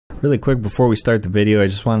Really quick before we start the video, I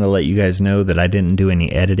just wanted to let you guys know that I didn't do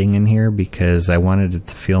any editing in here because I wanted it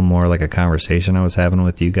to feel more like a conversation I was having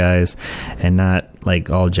with you guys and not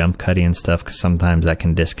like all jump cutty and stuff, because sometimes that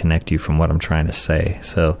can disconnect you from what I'm trying to say.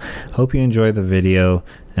 So hope you enjoy the video.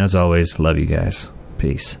 As always, love you guys.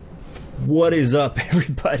 Peace. What is up,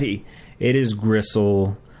 everybody? It is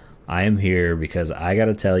Gristle. I am here because I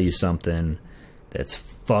gotta tell you something that's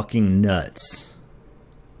fucking nuts.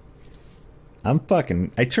 I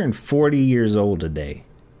turned 40 years old today.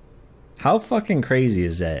 How fucking crazy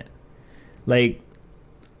is that? Like,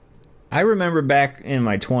 I remember back in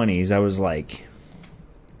my 20s, I was like,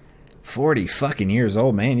 40 fucking years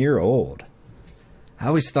old, man, you're old. I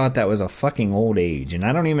always thought that was a fucking old age, and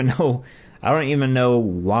I don't even know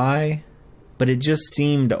why, but it just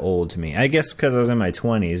seemed old to me. I guess because I was in my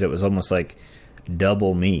 20s, it was almost like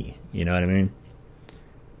double me, you know what I mean?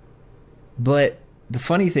 But the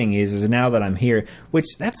funny thing is now that I'm here,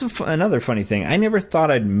 which that's another funny thing. I never thought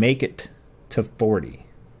I'd make it to 40.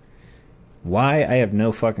 Why? I have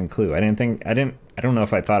no fucking clue. I don't know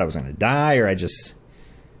if I thought I was going to die or I just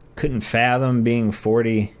couldn't fathom being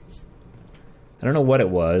 40. I don't know what it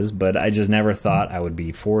was, but I just never thought I would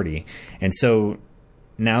be 40. And so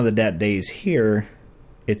now that that day's here,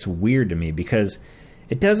 it's weird to me because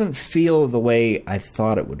it doesn't feel the way I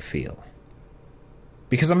thought it would feel.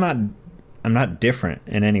 Because I'm not different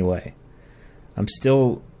in any way. I'm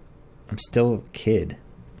still a kid,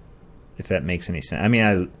 if that makes any sense. I mean,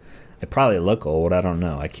 I probably look old. I don't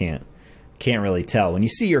know. I can't really tell. When you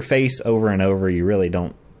see your face over and over, you really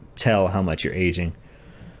don't tell how much you're aging.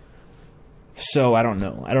 So I don't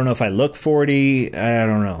know. I don't know if I look 40. I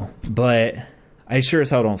don't know. But I sure as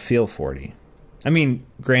hell don't feel 40. I mean,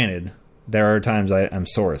 granted, there are times I'm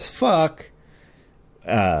sore as fuck.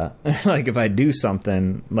 Like if I do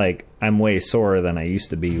something, like I'm way sorer than I used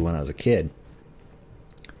to be when I was a kid.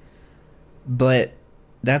 But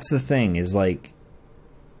that's the thing, is like,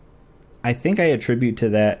 I think I attribute to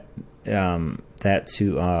that I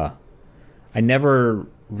never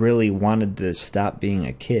really wanted to stop being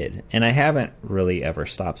a kid, and I haven't really ever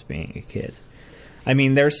stopped being a kid. I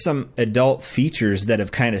mean, there's some adult features that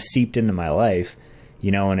have kind of seeped into my life,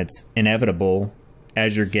 you know, and it's inevitable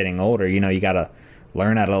as you're getting older. You know, you gotta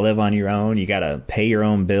learn how to live on your own. You got to pay your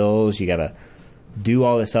own bills. You got to do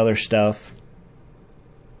all this other stuff.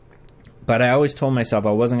 But I always told myself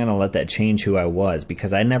I wasn't going to let that change who I was,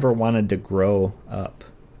 because I never wanted to grow up.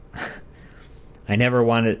 I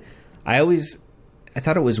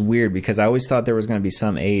thought it was weird because I always thought there was going to be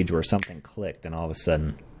some age where something clicked and all of a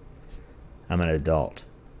sudden I'm an adult.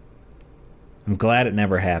 I'm glad it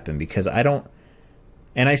never happened, because and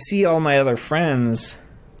I see all my other friends,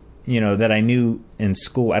 you know, that I knew in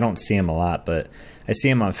school. I don't see them a lot, but I see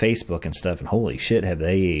them on Facebook and stuff, and holy shit, have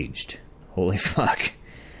they aged. Holy fuck.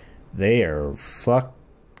 They are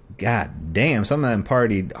god damn, some of them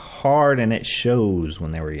partied hard, and it shows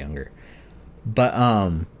when they were younger. But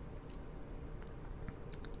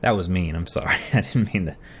that was mean. I'm sorry. I didn't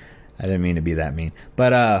mean to be that mean.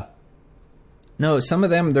 But no, some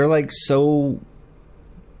of them, they're like so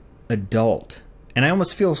adult, and I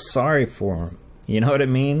almost feel sorry for them. You know what I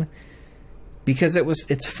mean? Because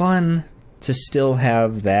it's fun to still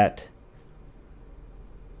have that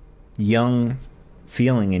young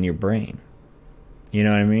feeling in your brain. You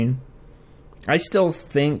know what I mean? I still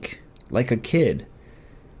think like a kid.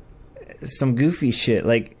 Some goofy shit.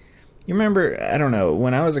 Like, you remember, I don't know,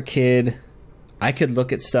 when I was a kid, I could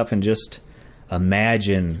look at stuff and just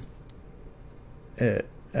imagine.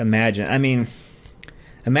 I mean,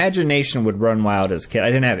 imagination would run wild as a kid.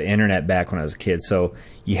 I didn't have internet back when I was a kid, so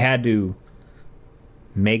you had to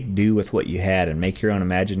make do with what you had and make your own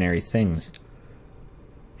imaginary things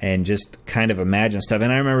and just kind of imagine stuff.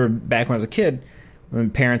 And I remember back when I was a kid,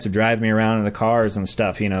 when parents would drive me around in the cars and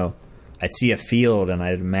stuff, you know, I'd see a field and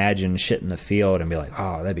I'd imagine shit in the field and be like,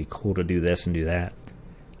 oh, that'd be cool to do this and do that.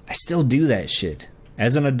 I still do that shit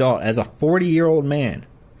as an adult, as a 40-year-old man.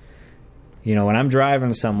 You know, when I'm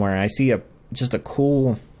driving somewhere and I see just a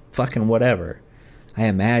cool fucking whatever, I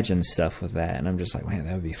imagine stuff with that, and I'm just like, man,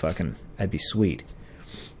 that'd be sweet.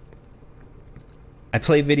 I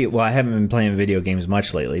haven't been playing video games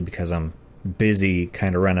much lately because I'm busy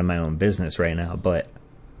kind of running my own business right now, but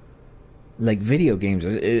like video games,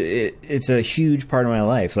 it's a huge part of my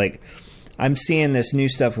life. Like, I'm seeing this new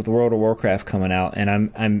stuff with World of Warcraft coming out,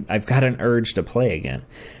 and I've got an urge to play again.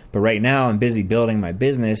 But right now I'm busy building my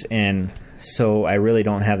business, and so I really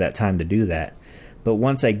don't have that time to do that. But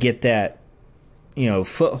once I get that, you know,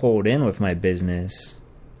 foothold in with my business,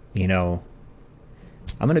 you know,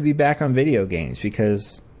 I'm going to be back on video games,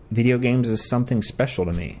 because video games is something special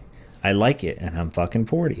to me. I like it, and I'm fucking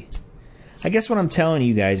 40. I guess what I'm telling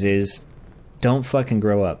you guys is, don't fucking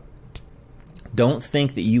grow up. Don't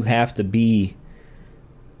think that you have to be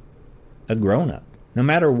a grown-up. No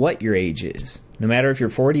matter what your age is. No matter if you're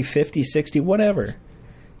 40, 50, 60, whatever.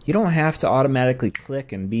 You don't have to automatically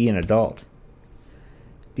click and be an adult.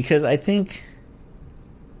 Because I think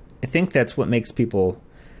that's what makes people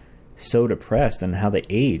so depressed and how they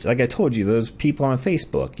age. Like I told you, those people on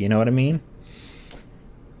Facebook, you know what I mean?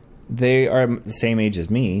 They are the same age as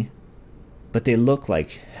me, but they look like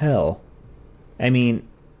hell. I mean,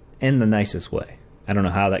 in the nicest way. I don't know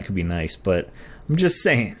how that could be nice, but I'm just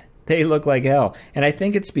saying, they look like hell. And I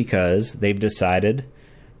think it's because they've decided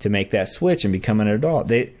to make that switch and become an adult.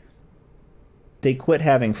 They quit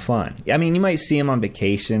having fun. I mean, you might see them on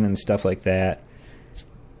vacation and stuff like that,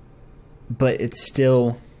 but it's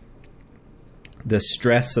still, the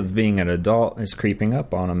stress of being an adult is creeping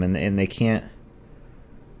up on them, and they can't,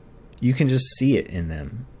 you can just see it in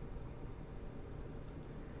them.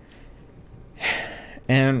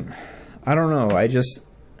 And I don't know, I just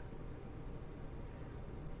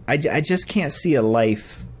can't see a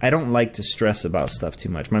life. I don't like to stress about stuff too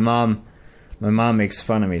much. My mom makes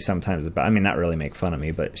fun of me sometimes about, I mean, not really make fun of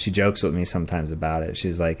me, but she jokes with me sometimes about it.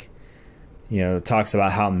 She's like, you know, talks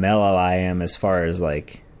about how mellow I am as far as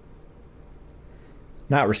like,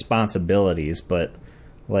 not responsibilities, but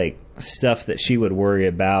like stuff that she would worry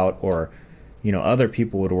about, or, you know, other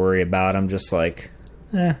people would worry about. I'm just like,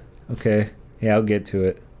 okay, yeah, I'll get to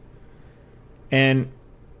it. And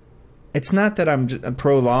it's not that I'm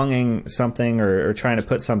prolonging something or trying to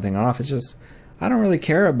put something off. It's just, I don't really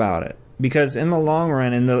care about it. Because in the long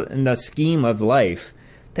run, in the scheme of life,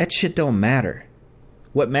 that shit don't matter.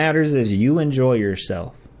 What matters is you enjoy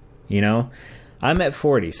yourself. You know? I'm at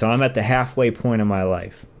 40, so I'm at the halfway point of my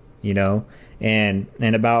life. You know? And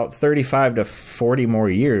in about 35 to 40 more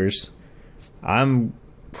years, I'm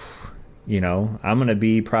going to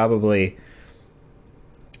be probably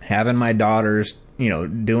having my daughters, you know,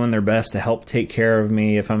 doing their best to help take care of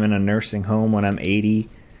me if I'm in a nursing home when I'm 80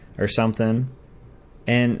 or something.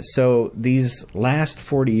 And so these last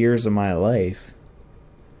 40 years of my life,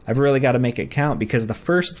 I've really got to make it count, because the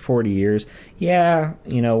first 40 years, yeah,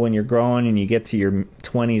 you know, when you're growing and you get to your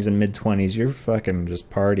 20s and mid-20s, you're fucking just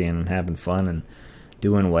partying and having fun and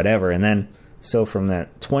doing whatever. And then, so from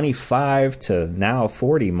that 25 to now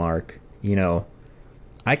 40 mark, you know,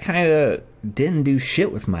 I kind of didn't do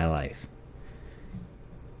shit with my life.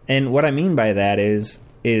 And what I mean by that is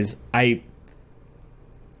I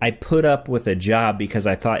put up with a job because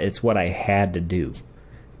I thought it's what I had to do.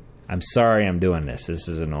 I'm sorry I'm doing this. This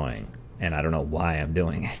is annoying. And I don't know why I'm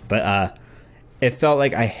doing it. But it felt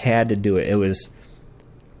like I had to do it. It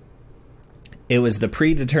was the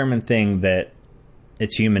predetermined thing that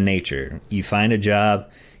it's human nature. You find a job,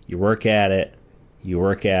 you work at it, you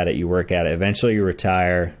work at it, you work at it. Eventually you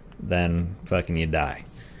retire, then fucking you die.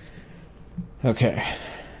 Okay.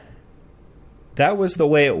 That was the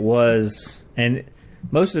way it was. And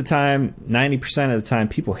most of the time, 90% of the time,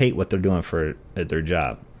 people hate what they're doing at their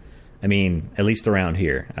job. I mean, at least around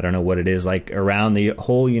here. I don't know what it is like around the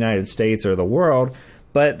whole United States or the world,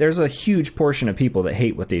 but there's a huge portion of people that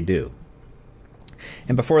hate what they do.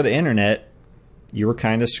 And before the internet, you were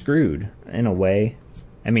kind of screwed in a way.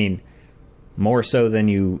 I mean, more so than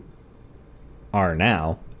you are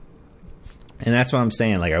now. And that's what I'm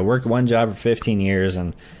saying. Like, I worked one job for 15 years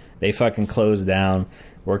and they fucking closed down.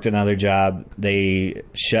 Worked another job, they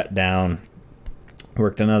shut down.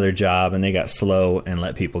 Worked another job, and they got slow and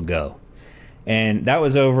let people go. And that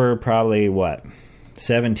was over probably,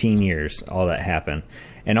 17 years, all that happened.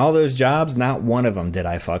 And all those jobs, not one of them did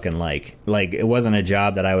I fucking like. Like, it wasn't a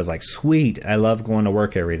job that I was like, sweet, I love going to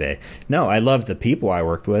work every day. No, I loved the people I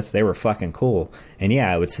worked with. They were fucking cool. And yeah,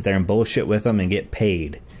 I would sit there and bullshit with them and get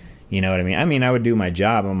paid. You know what I mean? I mean, I would do my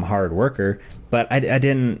job. I'm a hard worker. But I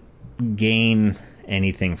didn't gain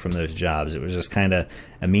anything from those jobs. It was just kind of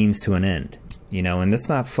a means to an end, you know, and that's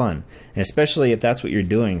not fun. And especially if that's what you're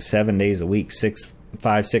doing 7 days a week,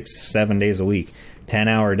 5, 6, 7 days a week,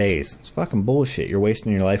 10-hour days. It's fucking bullshit. You're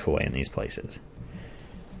wasting your life away in these places,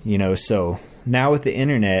 you know. So now with the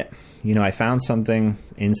internet, you know, I found something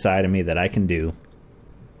inside of me that I can do,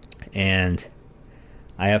 and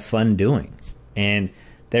I have fun doing. And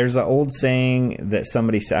there's an old saying that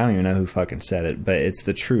somebody said, I don't even know who fucking said it, but it's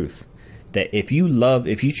the truth. That if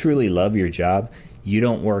you truly love your job, you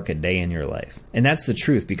don't work a day in your life. And that's the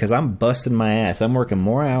truth, because I'm busting my ass. I'm working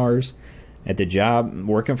more hours at the job,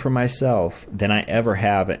 working for myself, than I ever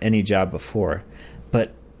have at any job before.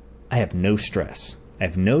 But I have no stress. I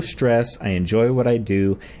have no stress. I enjoy what I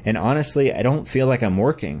do. And honestly, I don't feel like I'm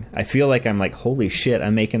working. I feel like I'm like, holy shit,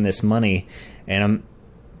 I'm making this money and I'm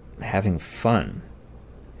having fun.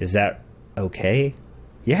 Is that okay?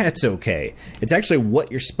 Yeah, it's okay. It's actually what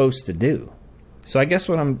you're supposed to do. So I guess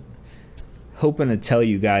what I'm hoping to tell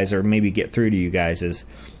you guys, or maybe get through to you guys, is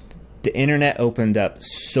the internet opened up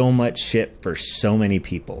so much shit for so many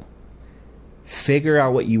people. Figure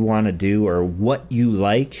out what you want to do or what you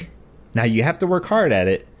like. Now you have to work hard at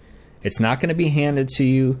it. It's not going to be handed to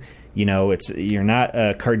you. You know, you're not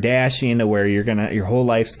a Kardashian to where your whole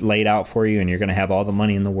life's laid out for you and you're gonna have all the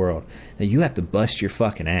money in the world. Now you have to bust your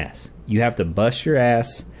fucking ass. You have to bust your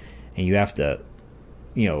ass, and you have to,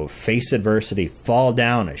 you know, face adversity, fall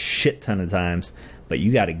down a shit ton of times, but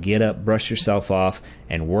you got to get up, brush yourself off,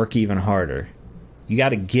 and work even harder. You got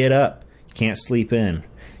to get up. You can't sleep in.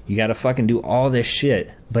 You got to fucking do all this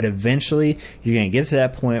shit, but eventually you're gonna get to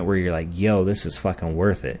that point where you're like, yo, this is fucking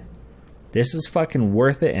worth it. This is fucking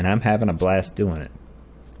worth it, and I'm having a blast doing it.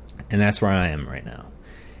 And that's where I am right now.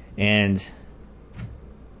 And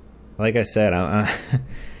like I said,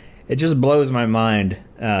 it just blows my mind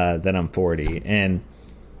that I'm 40. And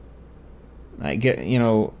I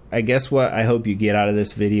guess what I hope you get out of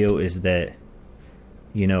this video is that,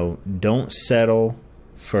 you know, don't settle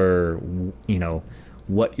for, you know,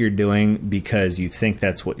 what you're doing because you think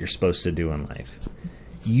that's what you're supposed to do in life.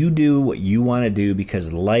 You do what you want to do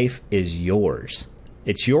because life is yours.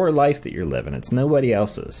 It's your life that you're living. It's nobody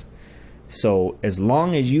else's. So as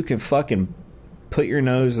long as you can fucking put your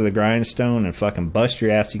nose to the grindstone and fucking bust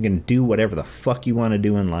your ass, you can do whatever the fuck you want to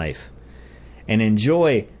do in life. And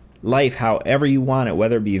enjoy life however you want it,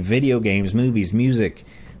 whether it be video games, movies, music,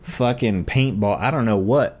 fucking paintball, I don't know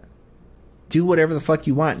what. Do whatever the fuck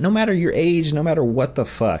you want, no matter your age, no matter what the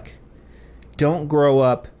fuck. Don't grow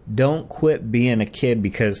up. Don't quit being a kid,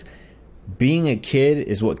 because being a kid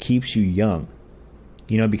is what keeps you young.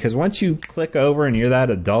 You know, because once you click over and you're that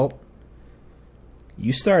adult,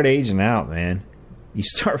 you start aging out, man. You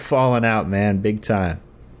start falling out, man, big time.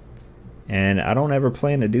 And I don't ever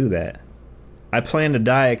plan to do that. I plan to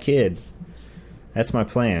die a kid. That's my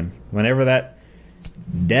plan. Whenever that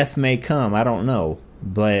death may come, I don't know.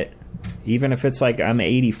 But even if it's like I'm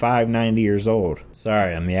 85, 90 years old.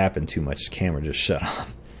 Sorry, I'm yapping too much. The camera just shut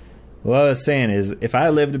off. What I was saying is, if I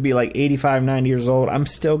live to be like 85, 90 years old, I'm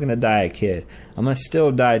still going to die a kid. I'm going to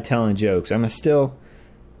still die telling jokes. I'm going to still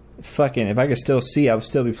fucking, if I could still see, I would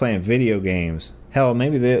still be playing video games. Hell,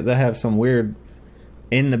 maybe they'll have some weird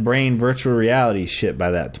in-the-brain virtual reality shit by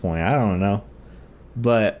that point. I don't know.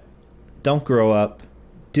 But don't grow up.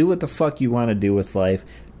 Do what the fuck you want to do with life.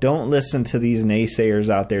 Don't listen to these naysayers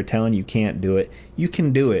out there telling you can't do it. You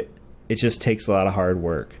can do it. It just takes a lot of hard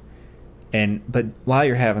work. But while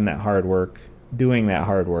you're having that hard work, doing that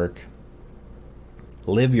hard work,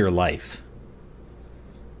 live your life.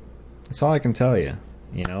 That's all I can tell you.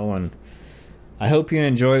 You know, and I hope you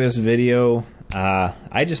enjoy this video.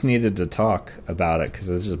 I just needed to talk about it because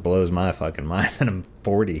it just blows my fucking mind that I'm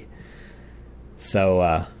 40.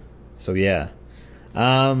 So yeah.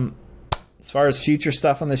 As far as future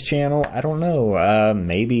stuff on this channel, I don't know.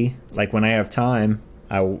 Maybe, like, when I have time,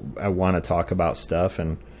 I want to talk about stuff,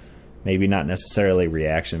 and maybe not necessarily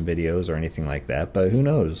reaction videos or anything like that, but who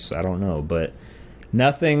knows? I don't know. But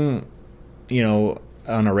nothing, you know,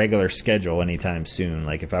 on a regular schedule anytime soon.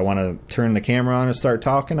 Like, if I want to turn the camera on and start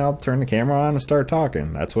talking, I'll turn the camera on and start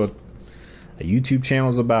talking. That's what a YouTube channel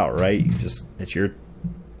is about, right? It's your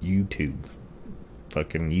YouTube.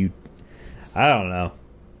 Fucking you. I don't know.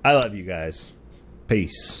 I love you guys.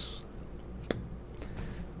 Peace.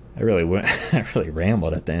 I really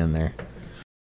rambled at the end there.